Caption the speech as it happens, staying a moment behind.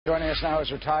Joining us now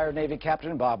is retired Navy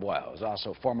Captain Bob Wells,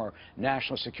 also former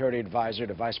National Security Advisor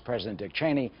to Vice President Dick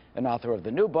Cheney, and author of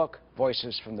the new book,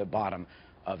 Voices from the Bottom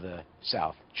of the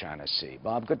South China Sea.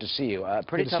 Bob, good to see you.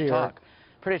 Pretty tough talk.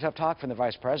 Pretty tough talk from the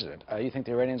Vice President. You think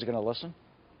the Iranians are going to listen?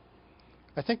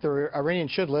 I think the Iranians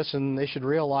should listen. They should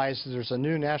realize there's a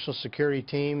new national security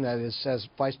team that is, as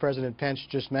Vice President Pence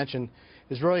just mentioned,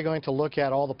 is really going to look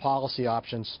at all the policy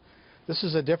options. This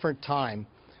is a different time.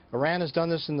 Iran has done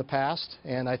this in the past,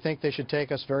 and I think they should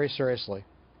take us very seriously.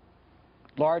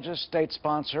 Largest state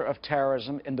sponsor of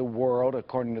terrorism in the world,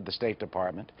 according to the State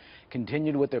Department,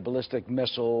 continued with their ballistic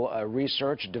missile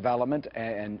research, development,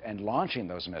 and launching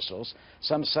those missiles.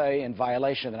 Some say in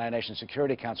violation of the United Nations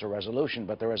Security Council resolution,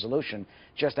 but the resolution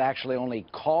just actually only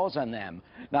calls on them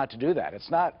not to do that.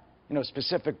 It's not,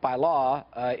 specific by law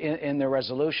in the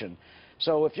resolution.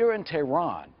 So if you're in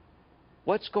Tehran,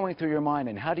 what's going through your mind,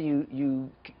 and how do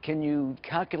can you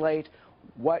calculate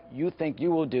what you think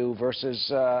you will do versus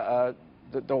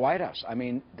the White House? I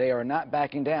mean, they are not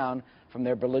backing down from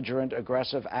their belligerent,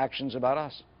 aggressive actions about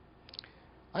us.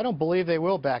 I don't believe they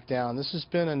will back down. This has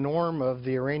been a norm of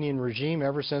the Iranian regime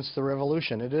ever since the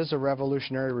revolution. It is a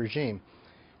revolutionary regime.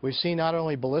 We've seen not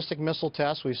only ballistic missile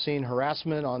tests, we've seen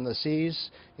harassment on the seas,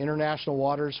 international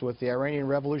waters with the Iranian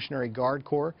Revolutionary Guard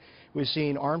Corps. We've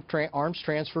seen arms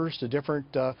transfers to different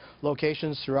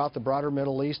locations throughout the broader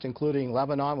Middle East, including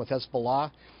Lebanon with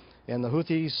Hezbollah and the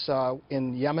Houthis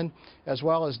in Yemen, as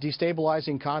well as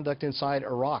destabilizing conduct inside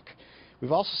Iraq.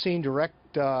 We've also seen direct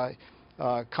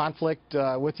conflict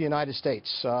with the United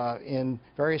States in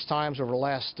various times over the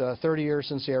last 30 years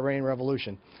since the Iranian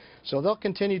Revolution. So they'll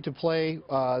continue to play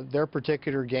their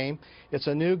particular game. It's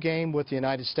a new game with the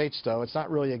United States, though. It's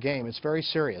not really a game. It's very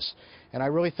serious. And I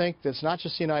really think that it's not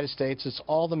just the United States. It's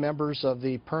all the members of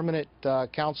the Permanent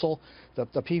Council, the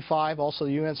P5, also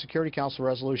the UN Security Council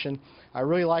resolution. I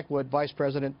really like what Vice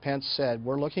President Pence said.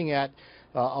 We're looking at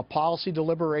a policy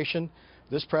deliberation.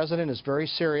 This president is very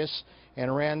serious, and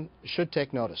Iran should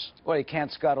take notice. Well, he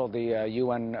can't scuttle the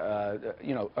UN,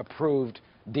 approved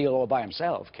deal all by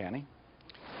himself, can he?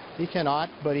 He cannot,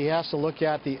 but he has to look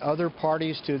at the other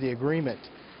parties to the agreement.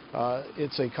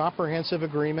 It's a comprehensive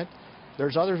agreement.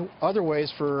 There's other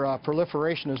ways for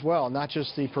proliferation as well, not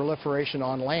just the proliferation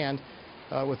on land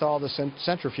with all the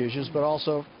centrifuges, but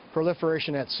also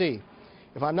proliferation at sea.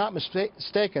 If I'm not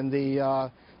mistaken,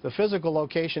 the physical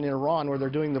location in Iran where they're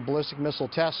doing the ballistic missile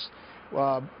tests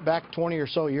back 20 or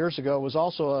so years ago was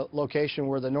also a location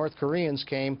where the North Koreans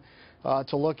came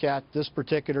to look at this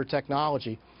particular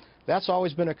technology. That's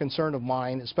always been a concern of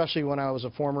mine, especially when I was a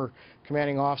former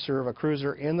commanding officer of a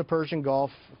cruiser in the Persian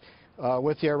Gulf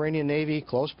with the Iranian Navy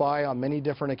close by on many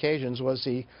different occasions, was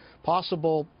the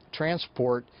possible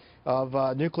transport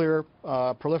of nuclear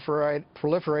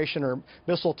proliferation or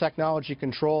missile technology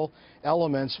control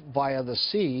elements via the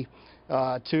sea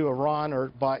to Iran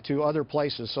or to other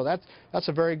places. So that's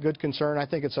a very good concern. I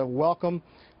think it's a welcome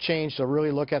change to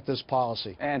really look at this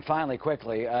policy. And finally,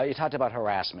 quickly, you talked about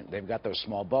harassment. They've got those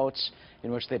small boats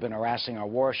in which they've been harassing our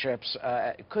warships.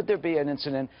 Could there be an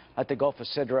incident at the Gulf of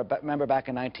Sidra? Remember back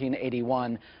in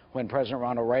 1981 when President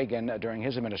Ronald Reagan, during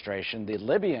his administration, the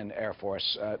Libyan Air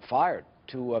Force fired.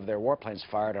 2 of their warplanes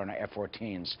fired on our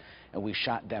F-14s, and we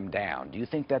shot them down. Do you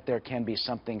think that there can be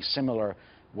something similar,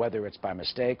 whether it's by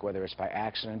mistake, whether it's by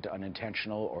accident,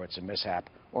 unintentional, or it's a mishap,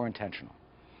 or intentional?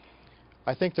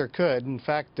 I think there could. In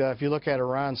fact, if you look at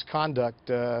Iran's conduct,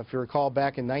 if you recall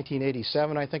back in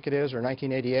 1987, I think it is, or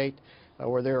 1988,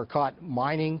 where they were caught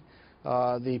mining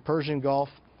the Persian Gulf,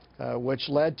 which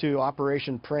led to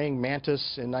Operation Praying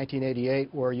Mantis in 1988,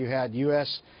 where you had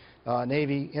U.S.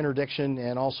 Navy interdiction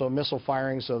and also missile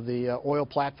firings of the oil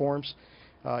platforms.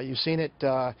 You've seen it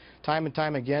time and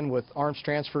time again with arms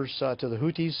transfers to the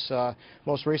Houthis,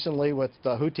 most recently with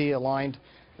the Houthi-aligned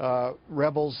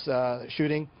rebels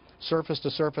shooting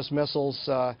surface-to-surface missiles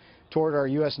toward our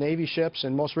U.S. Navy ships,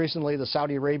 and most recently the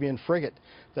Saudi Arabian frigate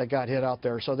that got hit out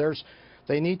there. So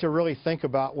they need to really think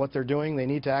about what they're doing. They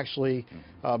need to actually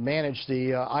manage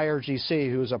the IRGC,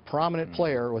 who's a prominent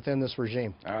player within this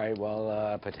regime. All right,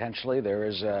 well, potentially there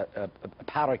is a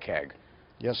powder keg.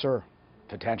 Yes, sir.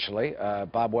 Potentially.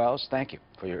 Bob Wells, thank you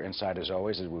for your insight as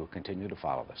always, as we will continue to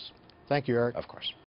follow this. Thank you, Eric. Of course.